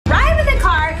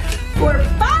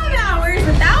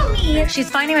She's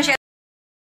finding what she has.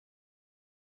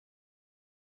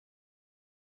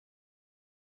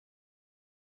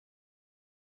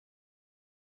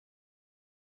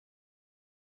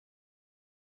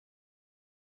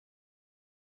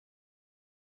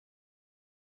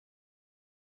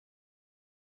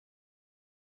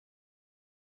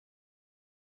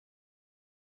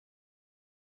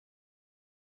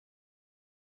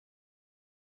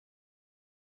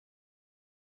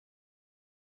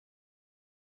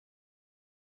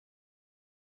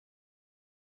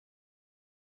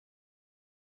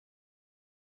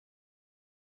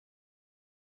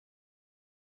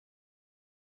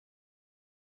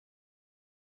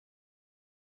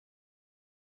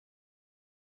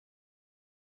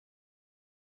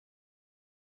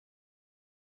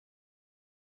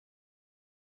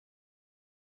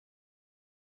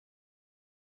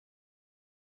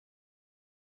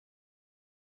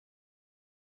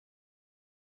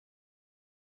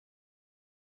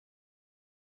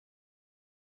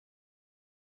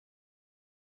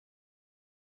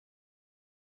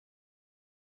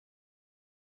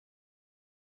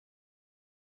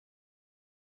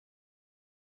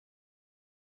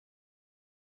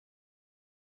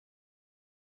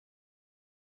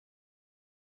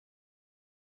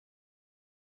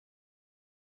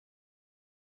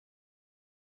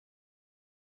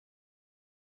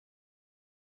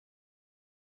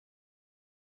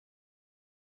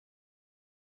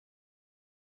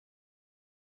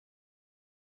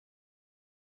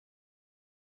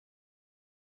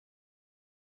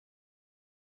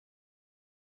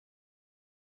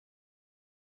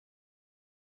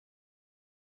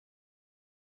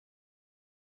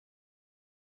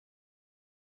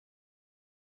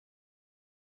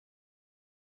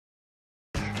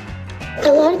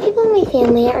 A lot of people in my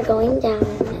family are going down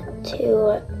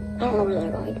to, I don't know where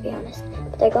they're going to be honest,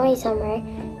 but they're going somewhere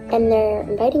and they're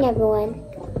inviting everyone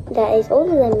that is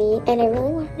older than me, and I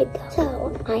really wanted to go.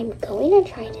 So I'm going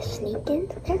to try to sneak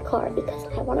into their car because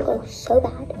I want to go so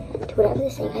bad to whatever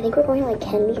this thing. I think we're going to like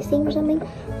Kennedy's thing or something.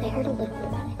 I heard a little bit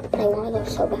about it, but I want to go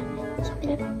so bad. So I'm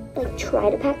going to like try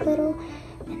to pack little,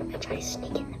 and I'm going to try to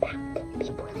sneak in the back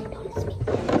before they notice me.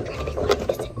 I'm trying to be quiet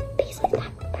because PaisLee's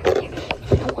back there, and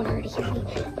I don't want her to hear me.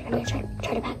 But I'm going to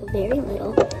try to pack very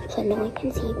little so no one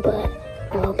can see, but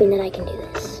I'm hoping that I can do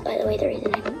this. By the way, the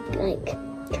reason I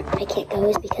can't go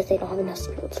is because they don't have enough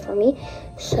seatbelts for me,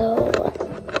 so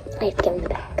I have to give them the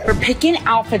back. We're picking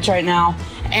outfits right now,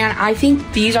 and I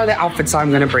think these are the outfits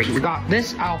I'm gonna bring. We got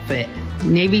this outfit.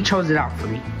 NayVee chose it out for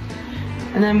me.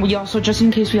 And then we also, just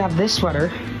in case, we have this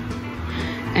sweater,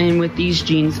 and with these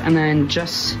jeans, and then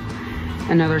just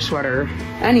another sweater.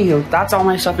 Anywho, that's all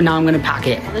my stuff, and now I'm gonna pack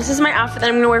it. This is my outfit that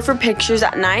I'm gonna wear for pictures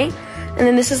at night. And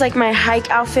then this is like my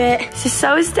hike outfit. This is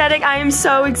so aesthetic. I am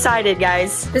so excited,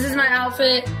 guys. This is my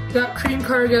outfit. Got cream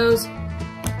cargos,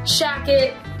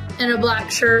 jacket, and a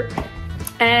black shirt.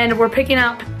 And we're picking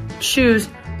out shoes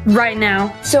right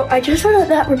now. So I just found out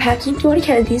that we're packing to go to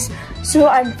Kennedy's. So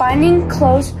I'm finding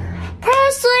clothes.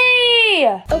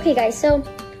 PaisLee! Okay guys, so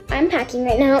I'm packing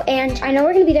right now, and I know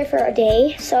we're gonna be there for a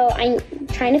day, so I'm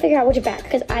trying to figure out what to pack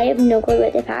because I have no clue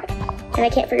what to pack, and I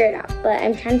can't figure it out, but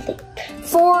I'm trying to think.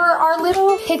 For our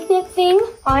little picnic thing,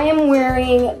 I am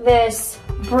wearing this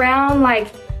brown like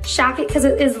jacket because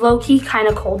it is low-key kind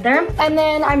of cold there. And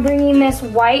then I'm bringing this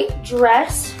white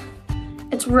dress.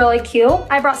 It's really cute.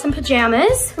 I brought some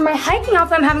pajamas. For my hiking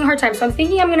outfit, I'm having a hard time, so I'm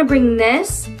thinking I'm gonna bring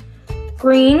this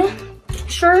green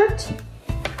shirt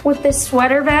with this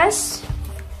sweater vest.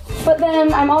 But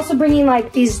then I'm also bringing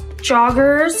like these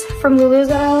joggers from Lulu's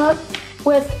that I love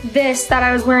with this that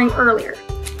I was wearing earlier.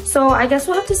 So I guess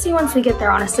we'll have to see once we get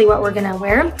there, honestly, what we're gonna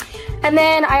wear. And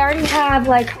then I already have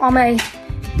like all my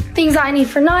things that I need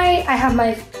for night. I have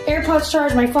my AirPods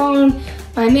charged, my phone,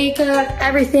 my makeup,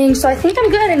 everything. So I think I'm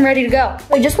good and ready to go.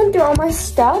 I just went through all my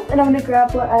stuff, and I'm gonna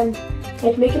grab what I'm,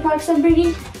 like makeup products I'm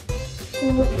bringing.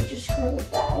 Just grab the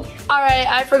bag. All right,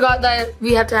 I forgot that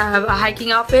we have to have a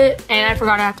hiking outfit, and I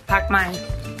forgot I have to pack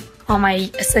all my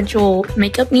essential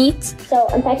makeup needs. So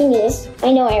I'm packing these.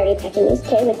 I know I already packed these,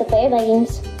 okay, with the flared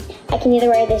leggings. I can either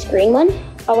wear this green one,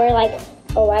 I'll wear like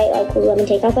a white like Lululemon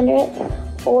takeoff under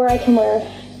it, or I can wear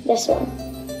this one.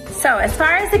 So as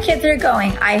far as the kids are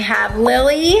going, I have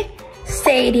LiLee,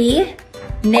 SaiDee,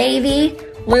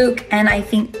 NayVee, Luke, and I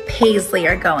think PaisLee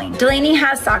are going. Delaney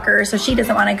has soccer, so she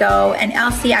doesn't want to go, and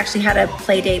Elsie actually had a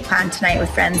play date planned tonight with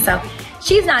friends, so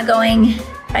she's not going.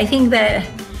 I think that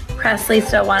Presley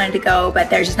still wanted to go, but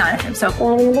there's just not enough room. So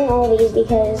I'm gonna bring all of these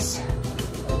because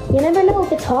you never know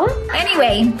if it's hot.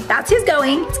 Anyway, that's who's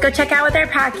going. Let's go check out what they're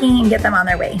packing and get them on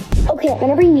their way. Okay, I'm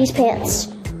gonna bring these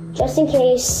pants just in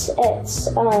case it's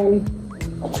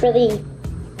It's really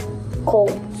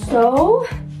cold. So,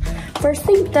 first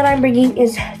thing that I'm bringing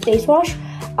is face wash.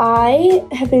 I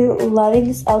have been loving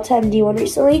this LTMD one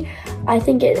recently. I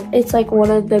think it's like one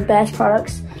of the best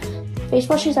products, face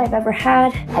washes I've ever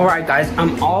had. All right, guys,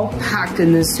 I'm all packed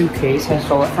in this suitcase. I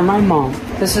stole it from my mom.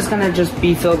 This is gonna just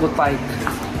be filled with like,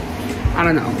 I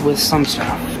don't know, with some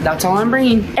stuff. That's all I'm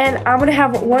bringing. And I'm gonna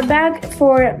have one bag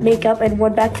for makeup and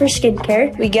one bag for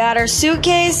skincare. We got our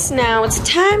suitcase. Now it's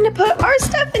time to put our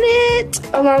stuff in it.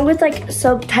 Along with like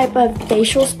some type of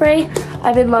facial spray.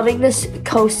 I've been loving this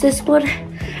Kass one.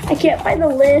 I can't find the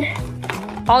lid.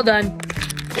 All done.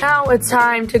 Now it's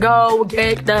time to go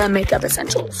get the makeup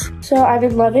essentials. So I've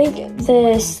been loving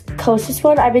this Kass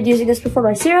one. I've been using this before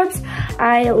my serums.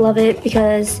 I love it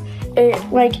because it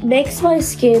like makes my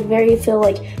skin feel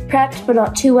like prepped but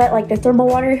not too wet like the thermal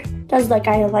water does. Like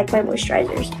I like my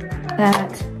moisturizers.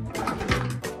 That.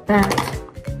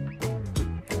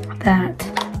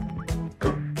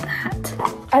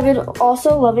 I've been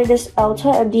also loving this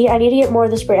LTMD. I need to get more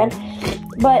of this brand,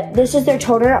 but this is their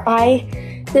toner.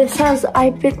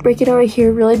 I've been breaking out right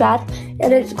here really bad,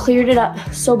 and it's cleared it up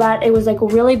so bad. It was like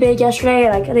really big yesterday,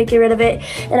 and I couldn't get rid of it.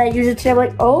 And I used it today. I'm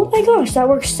like, oh my gosh, that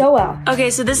works so well. Okay,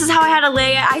 so this is how I had to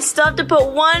lay it. I still have to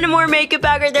put one more makeup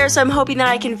bag right there, so I'm hoping that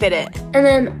I can fit it. And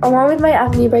then along with my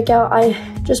acne breakout, I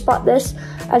just bought this.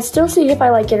 I've still seen if I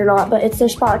like it or not, but it's their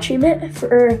spot treatment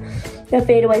for the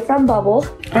fade away from bubble.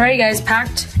 All right, guys,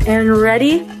 packed and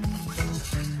ready.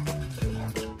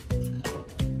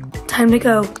 Time to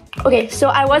go. Okay, so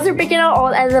I wasn't breaking out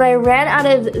all, and then I ran out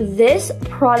of this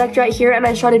product right here, and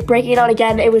I started breaking it out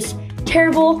again. It was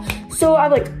terrible. So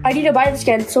I'm like, I need to buy this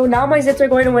again. So now my zits are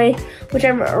going away, which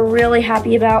I'm really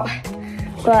happy about.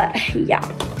 But yeah.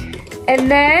 And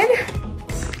then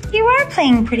You are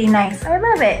playing pretty nice. I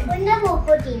love it. We're never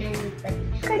hurting anybody.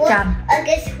 Good job.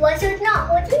 This was not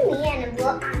hurting me, and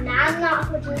I'm not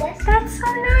hurting this. That's so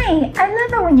nice. I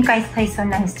love it when you guys play so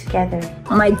nice together.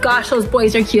 Oh my gosh, those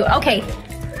boys are cute. Okay,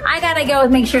 I gotta go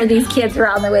make sure these kids are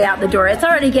on the way out the door. It's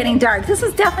already getting dark. This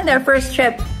is definitely their first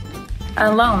trip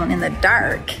alone in the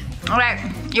dark. All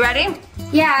right, you ready?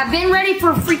 Yeah, I've been ready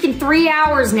for freaking 3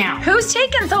 hours now. Who's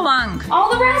taking so long? All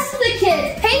the rest of the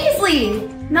kids. PaisLee.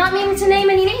 Not meaning to name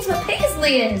any names, but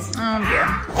PaisLee is. Oh dear.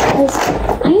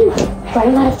 I'm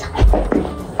running out of time.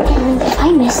 And if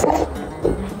I miss them,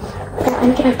 then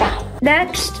I'm gonna die.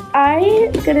 next,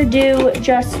 I'm gonna do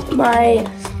just my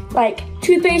like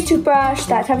toothpaste, toothbrush,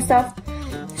 that type of stuff.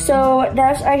 So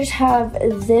next I just have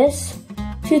this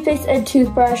toothpaste and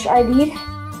toothbrush. I need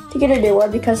to get a new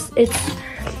one because it's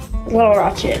a little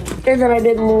ratchet. And then I've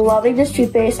been loving this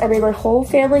toothpaste. I made my whole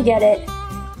family get it.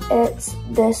 It's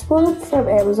this one from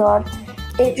Amazon.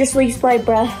 It just leaves my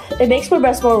breath. It makes my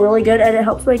breath smell really good, and it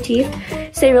helps my teeth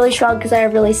stay really strong because I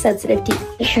have really sensitive teeth.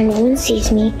 Make sure no one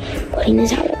sees me putting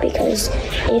this out because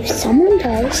if someone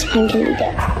does, I'm gonna be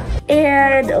dead.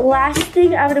 And last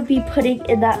thing I'm gonna be putting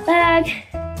in that bag.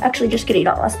 Actually, just kidding,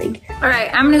 not last thing. All right,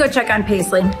 I'm gonna go check on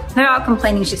PaisLee. They're all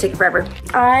complaining she's taking forever.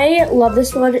 I love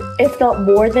this one, if not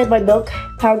more than my Milk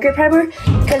Power Grip Primer,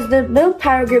 because the Milk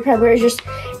Power Grip Primer is just,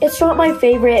 it's not my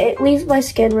favorite. It leaves my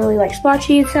skin really like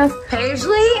splotchy and stuff.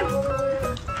 PaisLee?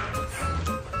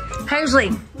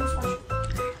 PaisLee.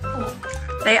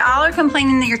 They all are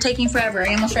complaining that you're taking forever. Are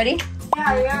you almost ready?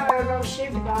 Yeah, I'm not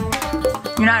ashamed about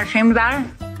it. You're not ashamed about it?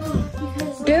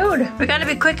 Dude, we gotta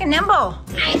be quick and nimble.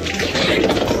 I think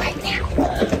I'm right now.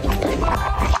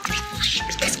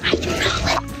 Because I do not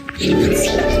let anyone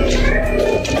see me.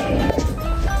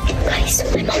 Guys,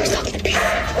 my mom's talking to people.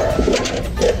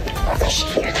 Does she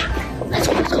hear that?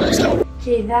 Let's go.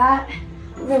 Okay, that.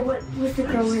 Then what was the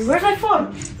girl wearing? Where's my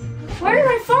phone? Where's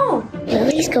my phone?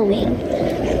 LiLee's going,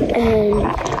 and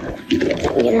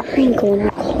we're gonna hurry and go in her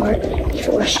car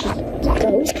before she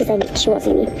goes, because then she won't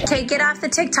see me. Take it off the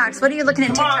TikToks. What are you looking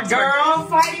at TikToks for? I'm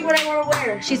finding what I want to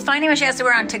wear. She's finding what she has to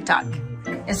wear on TikTok.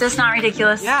 Is this not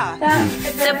ridiculous? Yeah.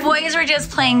 The boys were just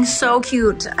playing so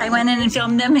cute. I went in and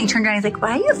filmed them and he turned around and he's like,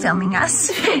 why are you filming us?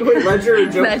 Wait, Ledger or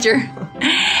Joe? Ledger.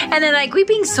 And they're like, we're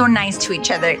being so nice to each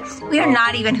other. We are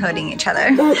not even hooding each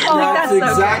other. That's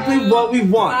exactly what we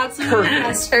want.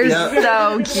 Perfect. They're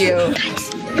so cute.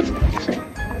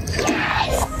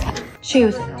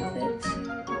 Shoes.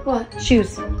 What?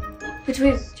 Shoes.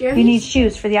 Between You need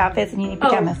shoes for the outfits and you need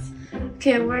pajamas.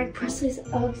 Okay, I'm wearing PaisLee's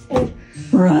Uggs and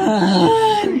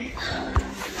Run!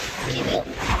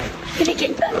 I'm gonna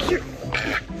get back here.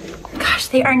 Gosh,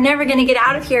 they are never gonna get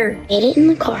out of here. Get it in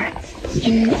the car,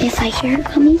 and if I hear her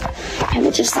coming, I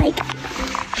will just like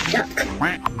duck.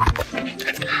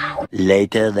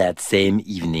 Later that same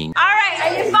evening. All right,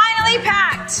 are you finally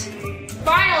packed?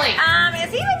 Finally.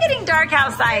 It's even getting dark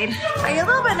outside. Are you a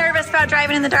little bit nervous about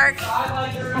driving in the dark?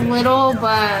 A little,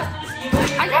 but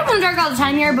I drive in the dark all the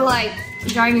time here, but like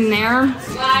driving there,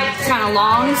 it's kind of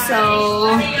long,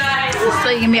 so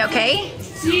you can be okay?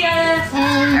 yeah.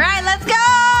 All right, let's go.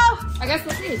 I guess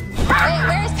we'll see. Wait,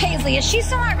 where's PaisLee? Is she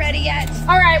still not ready yet?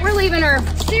 All right, we're leaving her.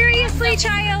 Seriously,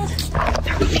 child?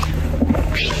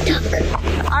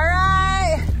 All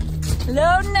right,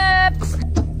 loading up.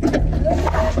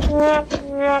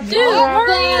 Dude, what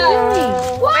are you doing?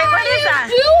 Wait, what is that?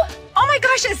 Oh my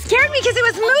gosh, it scared me because it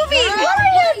was moving. What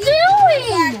are you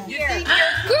doing?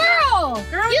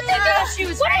 Girl, you think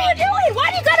what are you doing?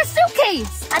 Why do you got a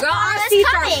suitcase? Our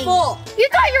seats are full. You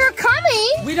thought you were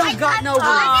coming? We don't got no room.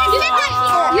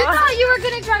 You thought you were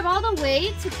gonna drive all the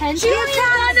way to Ken's? You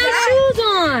got no shoes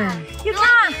on. You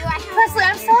can't. PaisLee,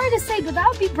 I'm sorry to say, but that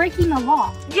would be breaking the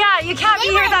law. Yeah, you can't be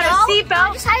here without a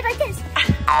seatbelt. Just hide like this.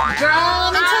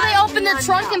 Girl, until they open the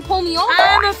trunk and pull me over.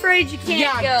 I'm afraid you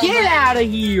can't go. Get out of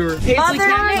here.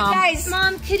 Guys.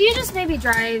 Mom, could you just maybe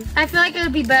drive? I feel like it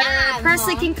would be better.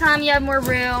 PaisLee can come, you have more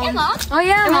room. Yeah, Mom. Oh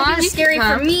yeah, it won't be scary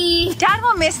for me. Dad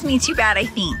will miss me too bad, I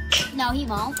think. No, he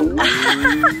won't.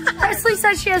 PaisLee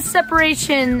said she has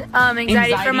separation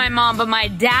anxiety from my mom, but my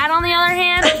dad, on the other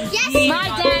hand,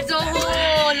 my dad's a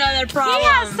whole nother problem. He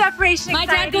has separation My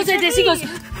anxiety. dad goes like this, he goes,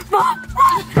 Mom.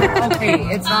 Okay,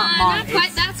 it's not mom. Not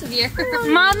quite that severe.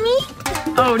 Mommy?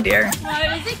 Oh dear.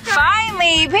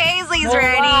 Finally, PaisLee's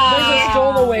ready. There's a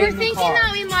stowaway We're in the thinking car.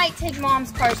 that we might take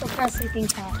Mom's car so PaisLee can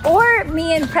come. Or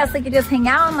me and PaisLee could just hang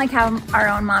out and like have our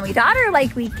own mommy-daughter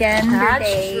like weekend or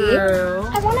day. True.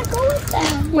 I want to go with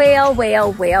them. Whale.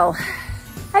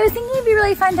 I was thinking it'd be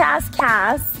really fun to ask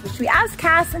Kass. Should we ask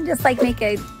Kass and just like make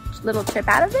a little trip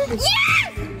out of it?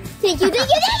 Yeah! Thank you.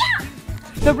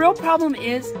 The real problem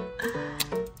is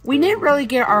we didn't really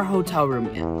get our hotel room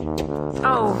in.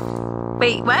 Oh,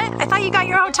 wait, what? I thought you got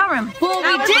your hotel room. Well,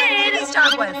 we did. What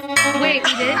job was? Wait,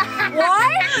 we did?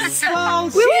 What? Well,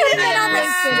 We would have been on the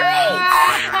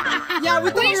streets. yeah, we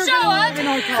thought we were going to live in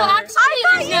our car. I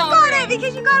thought you got it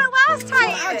because you got it last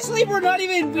time. Actually, we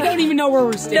don't even know where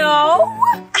we're staying. No.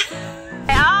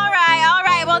 All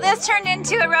right. Well, this turned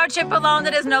into a road trip alone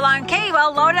that is no longer okay.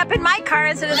 Well, load it up in my car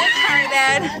instead of this car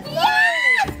then.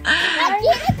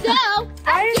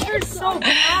 I just hurt so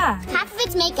bad. Half of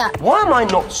it's makeup. Why am I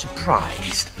not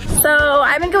surprised? So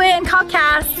I'm gonna go in and call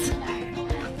Kass.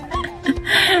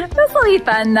 This will be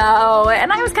fun though.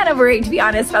 And I was kind of worried, to be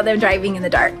honest, about them driving in the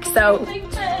dark. So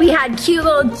we had cute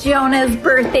little Jonah's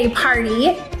birthday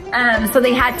party. So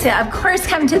they had to, of course,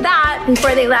 come to that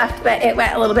before they left, but it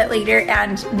went a little bit later,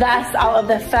 and thus all of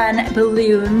the fun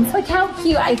balloons. Look how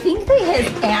cute. I think that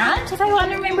his aunt, if I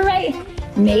want to remember right,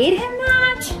 made him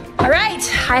that. All right,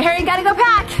 I already gotta go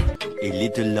pack. A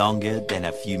little longer than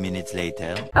a few minutes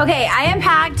later. Okay, I am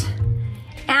packed,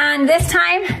 and this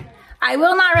time, I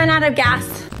will not run out of gas.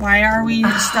 Why are we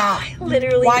stopped?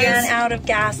 Literally ran out of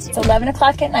gas. It's 11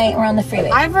 o'clock at night, we're on the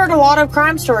freeway. I've heard a lot of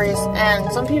crime stories,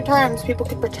 and sometimes people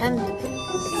can pretend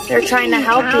they're trying to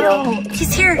help you.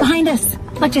 He's here behind us.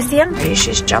 Look, you see him?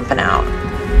 She's jumping out.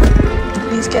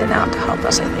 He's getting out to help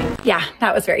us, I think. Yeah,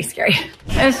 that was very scary.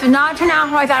 This did not turn out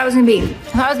how I thought it was gonna be. I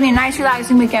thought it was gonna be a nice,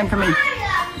 relaxing weekend for me.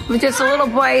 With just the little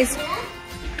boys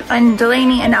and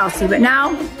Delaney and Elsie, but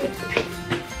now,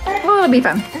 it'll be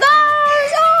fun.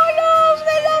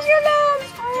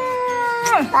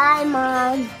 Bye,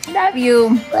 Mom. Love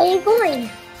you. Where are you going?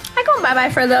 I'm going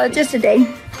bye-bye for just a day.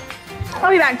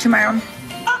 I'll be back tomorrow.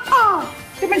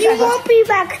 You won't be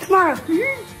back tomorrow.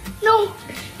 No.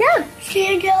 Yeah.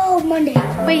 Stay until Monday.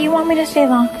 Wait, you want me to stay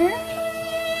longer?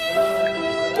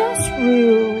 That's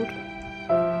rude.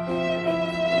 All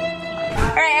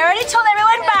right, I already told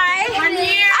everyone bye. I'm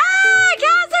here.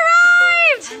 Kass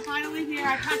arrived. I'm finally here.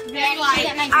 I packed the big light.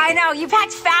 I know, you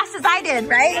packed fast as I did,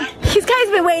 right? These guys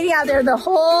been waiting out there the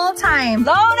whole time.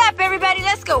 Load up, everybody,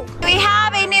 let's go. We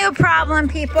have a new problem,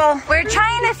 people. We're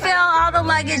trying to fill all the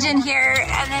luggage in here,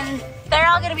 and then they're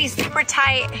all gonna be super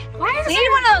tight. We need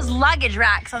one of those luggage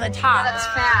racks on the top. That's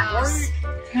fast.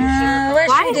 What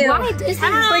should we do?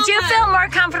 Would you feel more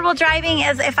comfortable driving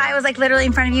as if I was like literally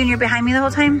in front of you and you're behind me the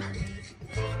whole time?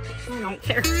 I don't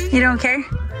care. You don't care?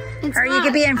 Or you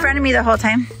could be in front of me the whole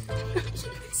time.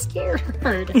 Scared.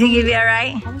 You think you'd be all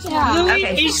right? Yeah.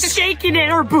 Okay. He's shaking in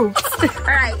her boots. All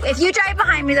right, if you drive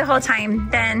behind me the whole time,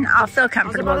 then I'll feel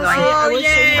comfortable going.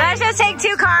 Let's just take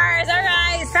 2 cars. All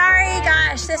right, sorry,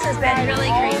 gosh, this has been really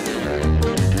crazy.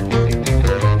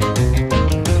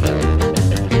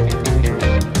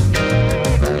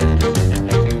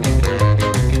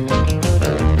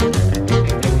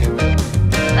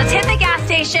 Let's hit the gas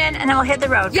station and then we'll hit the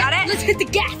road. Got it? Let's hit the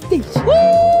gas station. Woo!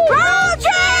 Road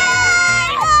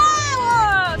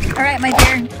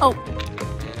Oh.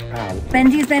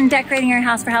 Benji's been decorating our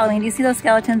house for Halloween. Do you see those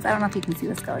skeletons? I don't know if you can see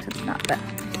the skeletons or not, but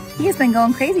he has been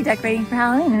going crazy decorating for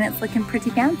Halloween, and it's looking pretty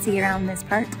fancy around this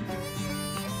part.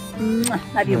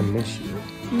 Mwah, love you. I miss you.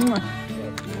 Mwah.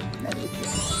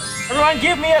 Everyone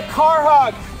give me a car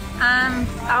hug.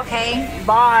 Okay.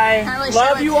 Bye. Not really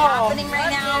Love sure you what's all. happening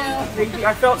right now. Thank you.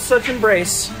 I felt such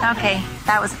embrace. Okay,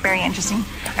 that was very interesting.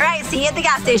 All right, see you at the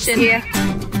gas station. Yeah.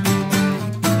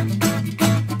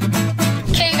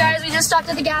 Okay guys, we just stopped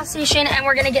at the gas station and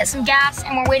we're gonna get some gas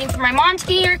and we're waiting for my mom to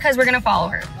get here because we're gonna follow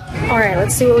her. All right,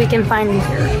 let's see what we can find in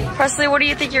here. PaisLee, what do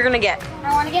you think you're gonna get?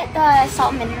 I want to get the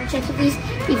salt and vinegar chips with these,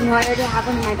 even though I already have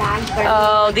them in my bag. But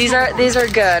Oh, these are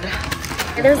good.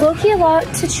 There's low-key a lot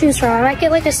to choose from. I might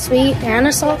get like a sweet and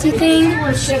a salty thing.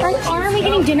 Aren't we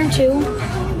getting dinner too?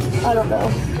 I don't know.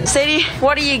 SaiDee,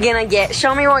 what are you gonna get?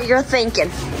 Show me what you're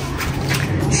thinking.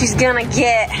 She's gonna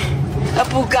get a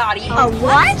Bugatti. A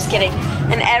what? Just kidding.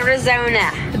 An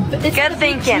Arizona. Good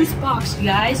thinking. Juice box,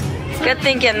 guys. Good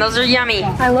thinking. Those are yummy.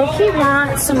 I low-key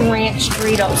want some ranch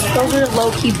Doritos. Those are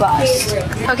low-key bust.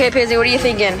 Okay, PaisLee, what are you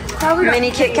thinking?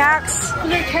 Mini Kit Kats?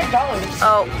 They're $10.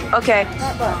 Oh, okay.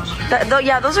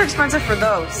 Yeah, those are expensive for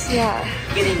those. Yeah.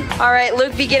 All right,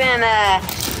 Luke be getting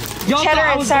Y'all cheddar thought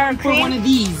I and was sour going for cream one of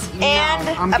these. and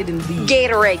no, I'm getting these.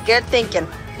 Gatorade. Good thinking.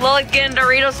 Lila's getting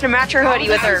Doritos to match her hoodie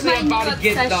with her. I was about to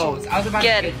get those. I was about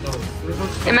Good. to get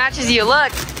those. It matches you.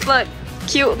 Look.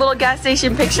 Cute little gas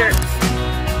station picture.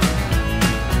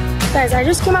 Guys, I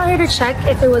just came out here to check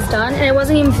if it was done and it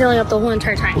wasn't even filling up the whole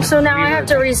entire time. So now I have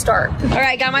to restart. All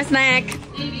right, got my snack.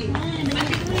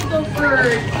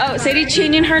 Oh, SaiDee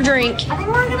changing her drink. I think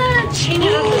we're gonna change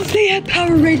it up. They have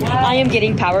Powerade. I am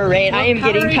getting Powerade. I am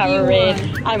getting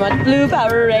Powerade. I'm on blue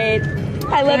Powerade.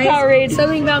 I love Powerade.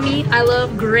 Something about me, I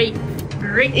love grape.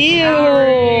 Grape.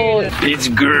 Ew. It's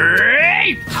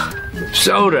grape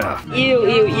soda. Ew.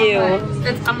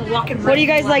 I'm walking. What do you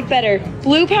guys like better?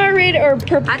 Blue Powerade or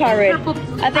purple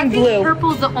Powerade? I think blue.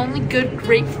 Purple is the only good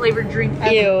grape flavored drink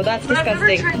ever. Ew, that's But I've never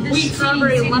disgusting. tried this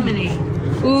strawberry lemonade.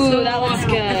 Ooh, that looks I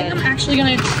think I'm good. actually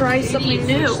gonna try something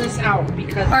new. This out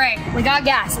because All right, we got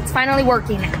gas. It's finally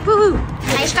working.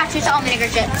 I just got 2 salt and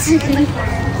vinegar chips.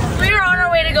 We are on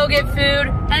our way to go get food,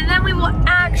 and then we will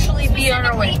actually be on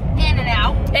our way. In and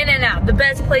out. In and out, the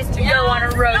best place to go on a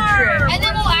road trip. And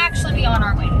then we'll actually be on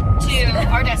our way to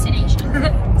our destination.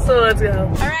 So let's go.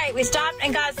 All right, we stopped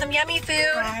and got some yummy food.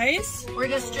 Nice. We're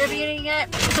distributing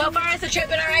it. So far, has the trip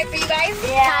been all right for you guys?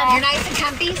 Yeah. You're nice and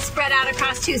comfy, spread out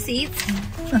across 2 seats.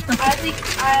 I think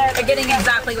They're getting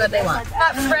exactly what they want.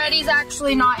 Freddy's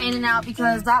actually not in and out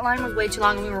because that line was way too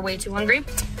long and we were way too hungry.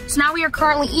 So now we are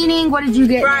currently eating. What did you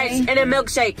get? Fries Jay? and a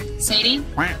milkshake. SaiDee?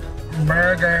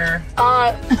 Burger.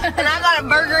 And I got a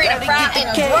burger and a fry and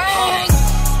a drink.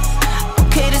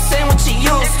 Okay, this ain't what you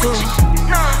used to.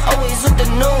 Always with the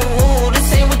new.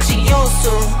 This ain't what you used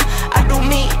to. I do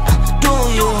me, do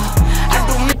you? I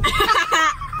do me.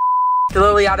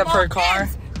 LiLee out of her car.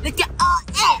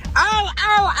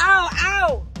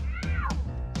 Ow!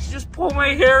 She just pulled my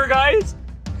hair, guys.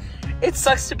 It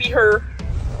sucks to be her.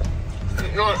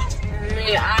 Not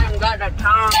me, I haven't got the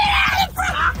time.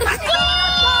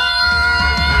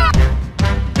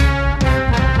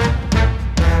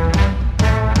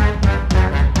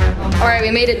 All right,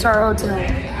 we made it to our hotel.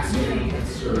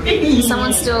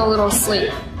 Someone's still a little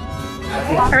asleep.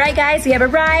 All right, guys, we have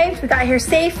arrived. We got here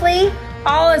safely.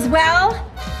 All is well.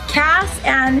 Kass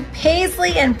and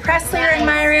PaisLee and Presley are in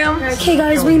my room. Okay,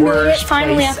 guys, we made it worst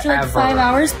finally place after like ever. 5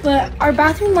 hours, but our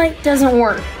bathroom light doesn't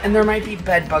work. And there might be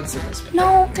bed bugs in this.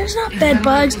 No, there's not bed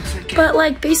bugs, but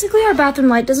like basically our bathroom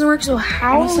light doesn't work, so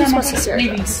how are we supposed to stare at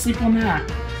Maybe this? sleep on that.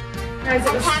 I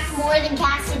packed more than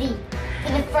Cassidy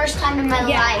for the first time in my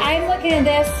life. I'm looking at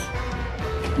this.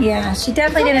 Yeah, she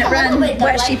definitely didn't run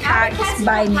what she packed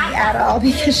by me at all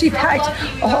because she packed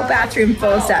a whole bathroom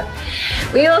full of stuff.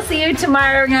 We will see you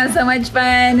tomorrow. We're gonna have so much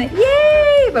fun.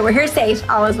 Yay! But we're here safe.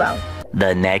 All is well.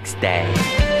 The next day.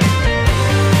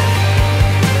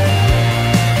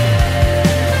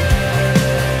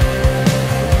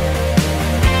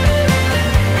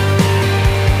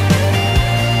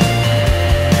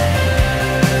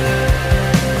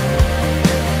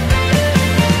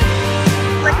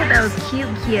 Look at those cute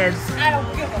kids.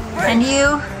 And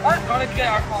you?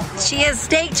 She has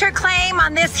staked her claim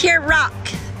on this here rock.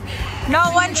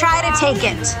 No one try to take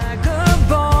it.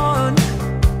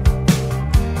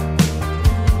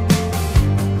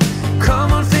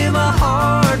 Come on, feel my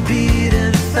heart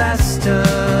beating faster.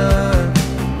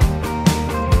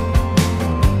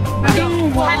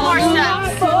 10 more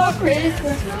steps.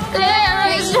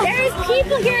 There's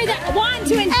people here that want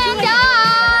to enjoy.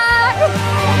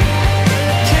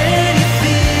 Can you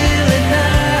feel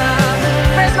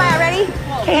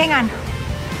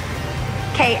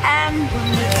KM.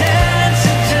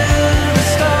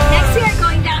 Next we are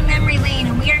going down memory lane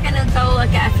and we are gonna go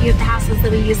look at a few of the houses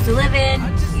that we used to live in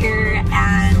here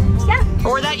and yeah.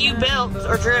 Or that you built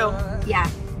or drew. Yeah,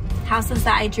 houses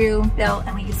that I drew, built,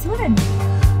 and we used to live in.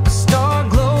 A star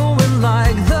glowing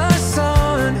like the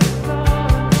sun.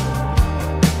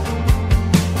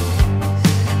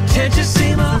 Can't you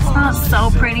see my This smells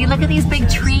so pretty. Look at these big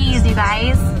trees, you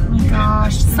guys. Oh my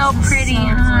gosh, so pretty.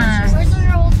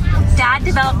 Dad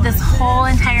developed this whole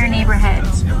entire neighborhood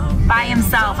by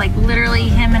himself, like literally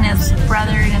him and his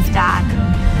brother and his dad.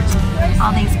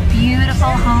 All these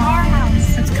beautiful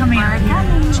homes. It's coming right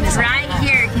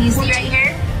here. Can you see right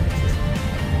here?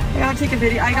 I gotta take a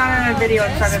video. I got a video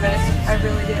in front of it. I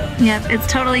really do. Yep, it's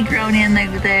totally grown in the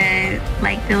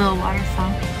little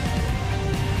waterfall.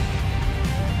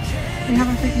 They have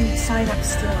a freaking sign up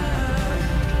still.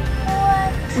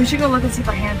 We should go look and see if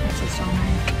our handprints are still on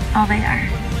there. Oh, they are.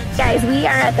 Guys, we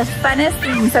are at the funnest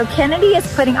thing. So Kennedy is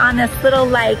putting on this little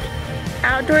like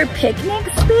outdoor picnic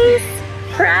space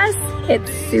for us.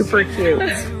 It's super cute.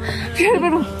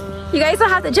 You guys will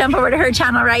have to jump over to her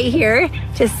channel right here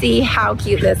to see how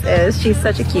cute this is. She's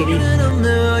such a cutie. If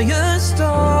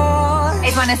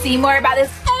you want to see more about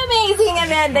this amazing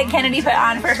event that Kennedy put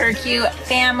on for her cute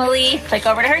family, click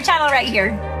over to her channel right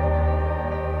here.